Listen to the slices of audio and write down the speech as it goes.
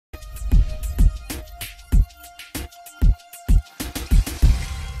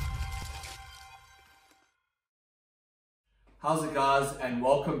How's it guys, and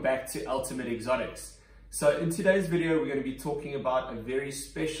welcome back to Ultimate Exotics. So in today's video we're going to be talking about a very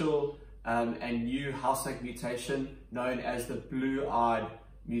special and new house snake mutation known as the blue-eyed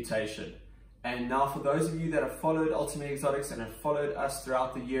mutation. And now for those of you that have followed Ultimate Exotics and have followed us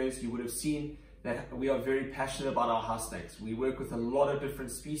throughout the years, you would have seen that we are very passionate about our house snakes. We work with a lot of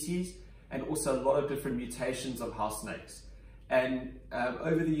different species and also a lot of different mutations of house snakes. And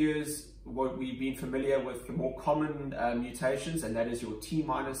over the years, what we've been familiar with the more common mutations, and that is your T-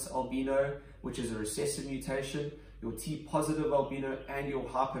 albino, which is a recessive mutation, your T positive albino, and your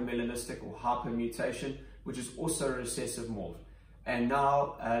hypermelanistic or hyper mutation, which is also a recessive morph. And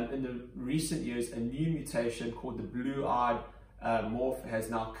now in the recent years, a new mutation called the blue-eyed morph has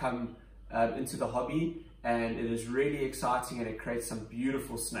now come into the hobby, and it is really exciting and it creates some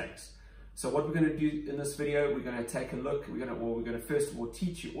beautiful snakes. So what we're going to do in this video, we're going to take a look, we're going to first of all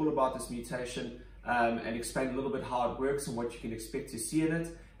teach you all about this mutation and explain a little bit how it works and what you can expect to see in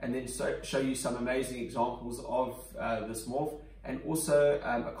it, and then show you some amazing examples of this morph, and also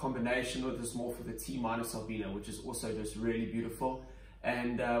a combination with this morph with the T- albino, which is also just really beautiful.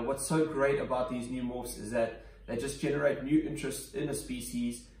 And what's so great about these new morphs is that they just generate new interest in a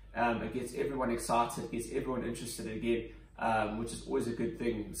species. It gets everyone excited, gets everyone interested again. Which is always a good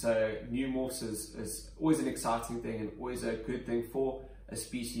thing. So new morphs is always an exciting thing and always a good thing for a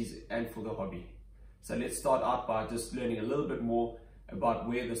species and for the hobby. So let's start out by just learning a little bit more about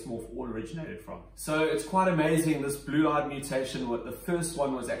where this morph all originated from. So it's quite amazing, this blue-eyed mutation. The first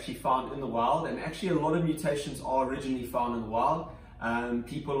one was actually found in the wild, and actually a lot of mutations are originally found in the wild.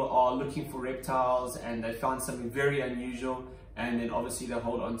 People are looking for reptiles and they found something very unusual, and then obviously they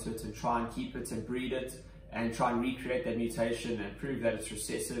hold on to it and try and keep it and breed it and try and recreate that mutation and prove that it's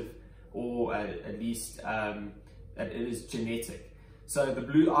recessive, or at least that it is genetic. So the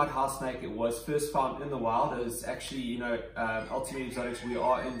blue-eyed house snake, it was first found in the wild. It was actually, Ultimate Exotics, we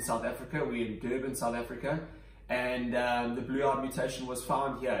are in South Africa, we're in Durban, South Africa, and the blue-eyed mutation was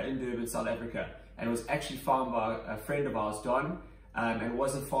found here in Durban, South Africa, and it was actually found by a friend of ours, Don, and it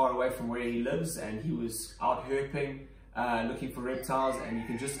wasn't far away from where he lives, and he was out herping, looking for reptiles, and you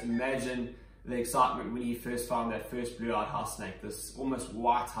can just imagine the excitement when he first found that first blue-eyed house snake, this almost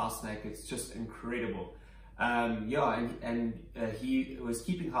white house snake. It's just incredible. He was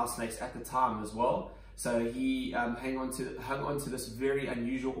keeping house snakes at the time as well, so he hung on to this very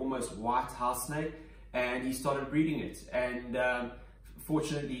unusual, almost white house snake, and he started breeding it. And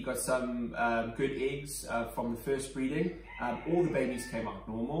fortunately, he got some good eggs from the first breeding. All the babies came out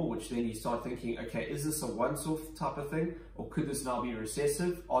normal, which then he started thinking, okay, is this a once-off type of thing, or could this now be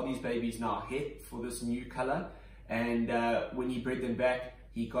recessive? Are these babies now het for this new color? And when he bred them back,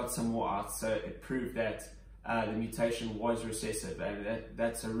 he got some more out, so it proved that the mutation was recessive, and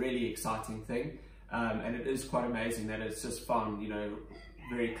that's a really exciting thing. And it is quite amazing that it's just found,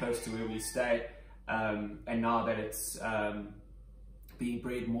 very close to where we stay, and now that it's being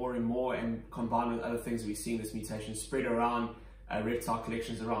bred more and more, and combined with other things, we've seen this mutation spread around reptile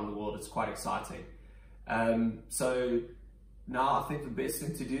collections around the world. It's quite exciting. So now I think the best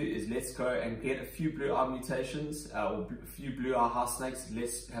thing to do is let's go and get a few blue-eye mutations or a few blue-eye house snakes.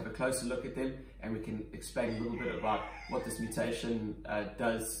 Let's have a closer look at them, and we can explain a little bit about what this mutation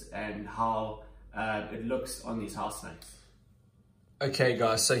does and how it looks on these house snakes. Okay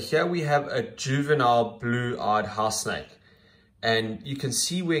guys, so here we have a juvenile blue-eyed house snake. And you can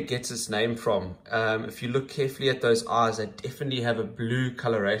see where it gets its name from. If you look carefully at those eyes, they definitely have a blue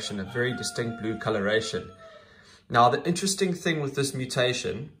coloration, a very distinct blue coloration. Now, the interesting thing with this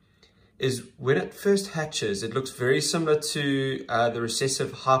mutation is when it first hatches, it looks very similar to the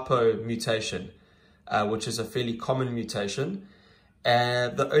recessive hypo mutation, which is a fairly common mutation.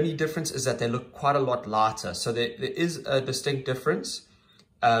 And the only difference is that they look quite a lot lighter. So there is a distinct difference.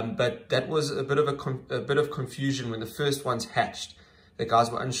 But that was a bit of confusion when the first ones hatched. The guys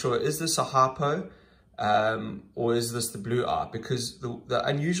were unsure, is this a hypo or is this the blue eye? Because the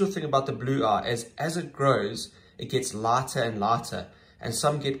unusual thing about the blue eye is as it grows, it gets lighter and lighter, and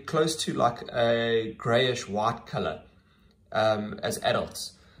some get close to like a grayish white color as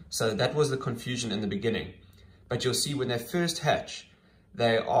adults. So that was the confusion in the beginning. But you'll see when they first hatch,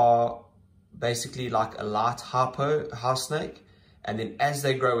 they are basically like a light hypo house snake. And then as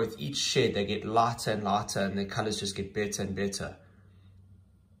they grow with each shed, they get lighter and lighter, and their colors just get better and better.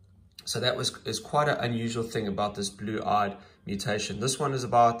 So that is quite an unusual thing about this blue-eyed mutation. This one is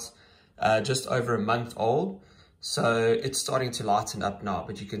about just over a month old, so it's starting to lighten up now.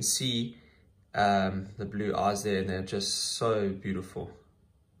 But you can see the blue eyes there, and they're just so beautiful.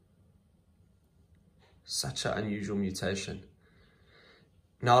 Such an unusual mutation.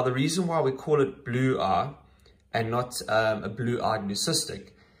 Now, the reason why we call it blue eye and not a blue-eyed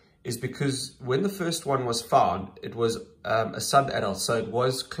leucistic is because when the first one was found, it was a sub-adult, so it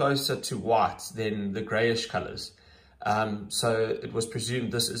was closer to white than the grayish colors. So it was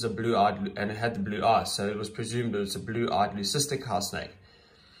presumed this is a blue-eyed, and it had the blue eyes, so it was presumed it was a blue-eyed leucistic house snake.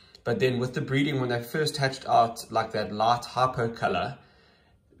 But then with the breeding, when they first hatched out like that light hypo color,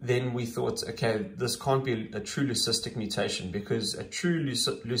 then we thought, okay, this can't be a true leucistic mutation, because a true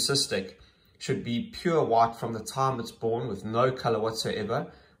leucistic should be pure white from the time it's born with no color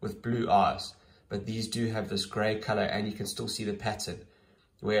whatsoever, with blue eyes. But these do have this gray color, and you can still see the pattern.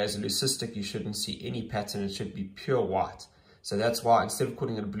 Whereas a leucistic, you shouldn't see any pattern, it should be pure white. So that's why instead of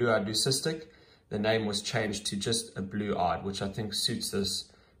calling it a blue-eyed leucistic, the name was changed to just a blue-eyed, which I think suits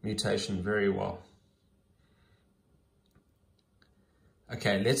this mutation very well.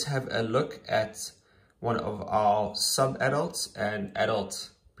 Okay, let's have a look at one of our sub-adults and adult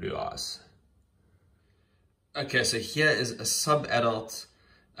blue eyes. Okay, so here is a sub-adult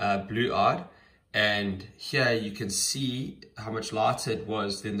blue-eyed, and here you can see how much lighter it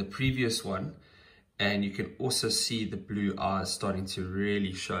was than the previous one, and you can also see the blue eyes starting to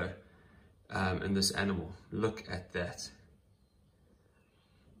really show in this animal. Look at that.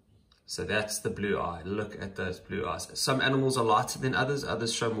 So that's the blue eye. Look at those blue eyes. Some animals are lighter than others.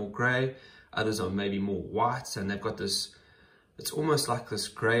 Others show more gray. Others are maybe more white. And they've got this, it's almost like this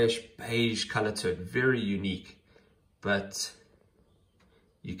grayish beige color to it. Very unique. But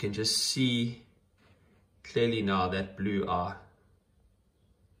you can just see clearly now that blue eye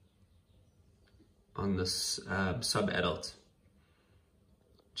on this sub-adult.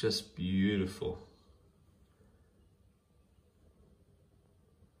 Just beautiful.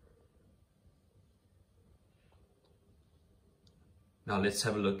 Now let's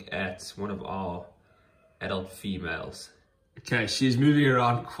have a look at one of our adult females. Okay, she's moving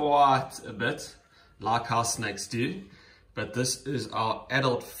around quite a bit, like house snakes do. But this is our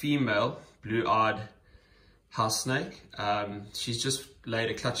adult female blue-eyed house snake. She's just laid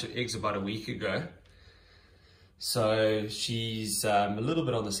a clutch of eggs about a week ago. So she's a little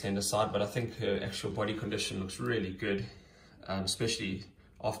bit on the slender side, but I think her actual body condition looks really good, especially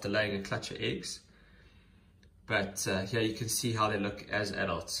after laying a clutch of eggs. But here you can see how they look as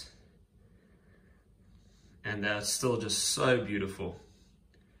adults. And they're still just so beautiful.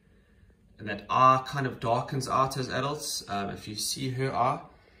 And that eye kind of darkens out as adults. If you see her eye,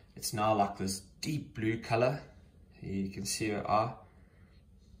 it's now like this deep blue color. You can see her eye.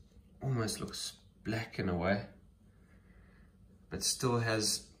 Almost looks black in a way. But still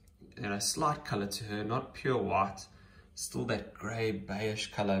has, you know, a slight color to her, not pure white. Still that gray, beige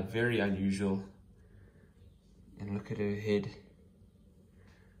color, very unusual. And look at her head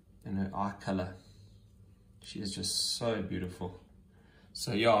and her eye color. She is just so beautiful.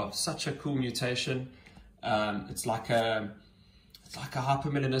 So yeah, such a cool mutation. It's like a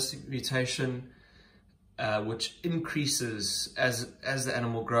hypomelanistic mutation, which increases as the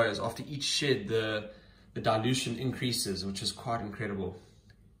animal grows. After each shed, the dilution increases, which is quite incredible.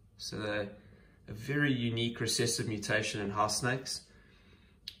 So a very unique recessive mutation in house snakes.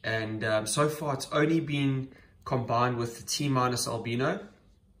 And so far it's only been combined with the T- albino,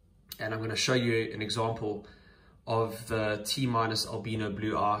 and I'm going to show you an example of the T- albino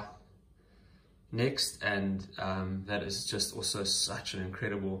blue eye next, and that is just also such an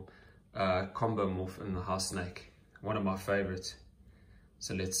incredible combo morph in the house snake, one of my favorites.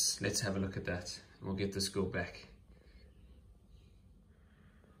 So let's have a look at that, and we'll get this girl back.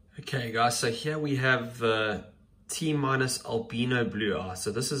 Okay guys, so here we have the T- albino blue eye. So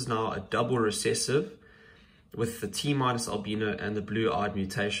this is now a double recessive with the T- albino and the blue-eyed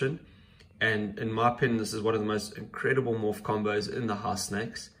mutation. And in my opinion, this is one of the most incredible morph combos in the house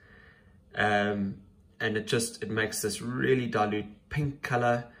snakes. And it makes this really dilute pink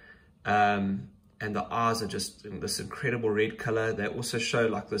color. And the eyes are just in this incredible red color. They also show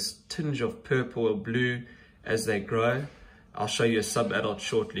like this tinge of purple or blue as they grow. I'll show you a sub-adult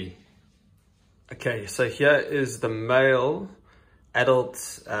shortly. Okay, so here is the male adult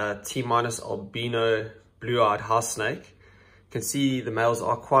T- albino blue-eyed house snake. You can see the males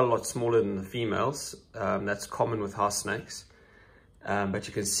are quite a lot smaller than the females. That's common with house snakes. But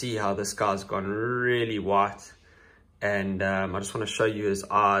you can see how this guy's gone really white. And I just want to show you his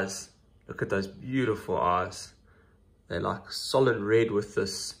eyes. Look at those beautiful eyes. They're like solid red with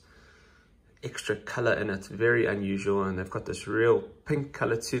this extra color in it. Very unusual, and they've got this real pink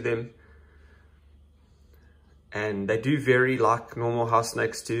color to them. And they do vary like normal house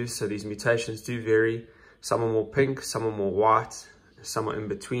snakes do, so these mutations do vary. Some are more pink, some are more white, some are in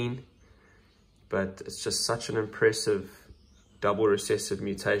between. But it's just such an impressive double recessive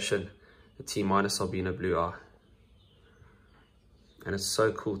mutation, the T- albino blue eye. And it's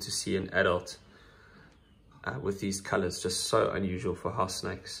so cool to see an adult with these colors, just so unusual for house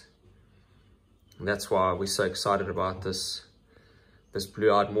snakes. And that's why we're so excited about this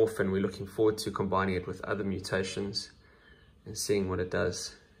blue-eyed morph, and we're looking forward to combining it with other mutations and seeing what it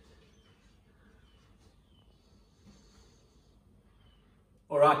does.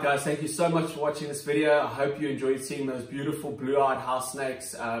 Alright guys, thank you so much for watching this video. I hope you enjoyed seeing those beautiful blue-eyed house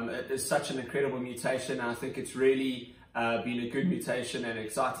snakes. It is such an incredible mutation, and I think it's really been a good mutation and an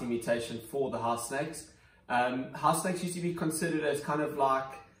exciting mutation for the house snakes. House snakes used to be considered as kind of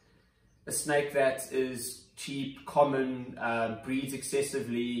like a snake that is cheap, common, breeds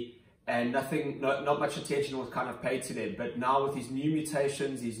excessively, and not much attention was kind of paid to them. But now with these new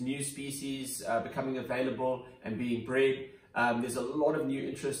mutations, these new species becoming available and being bred, there's a lot of new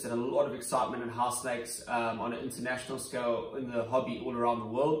interest and a lot of excitement in house snakes on an international scale in the hobby all around the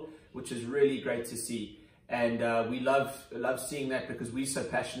world, which is really great to see. And we love seeing that because we're so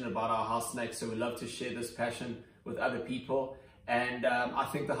passionate about our house snakes, so we love to share this passion with other people. And I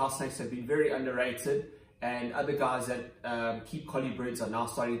think the house snakes have been very underrated, and other guys that keep collie breeds are now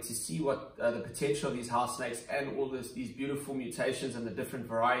starting to see what the potential of these house snakes and all these beautiful mutations and the different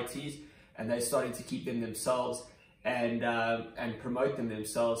varieties, and they're starting to keep them themselves and promote them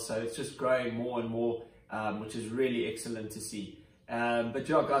themselves. So it's just growing more and more, which is really excellent to see. But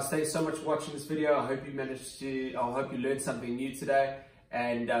yeah, guys, thanks so much for watching this video. I hope you learned something new today.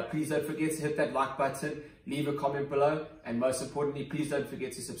 And please don't forget to hit that like button, leave a comment below, and most importantly, please don't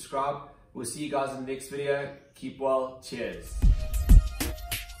forget to subscribe. We'll see you guys in the next video. Keep well. Cheers.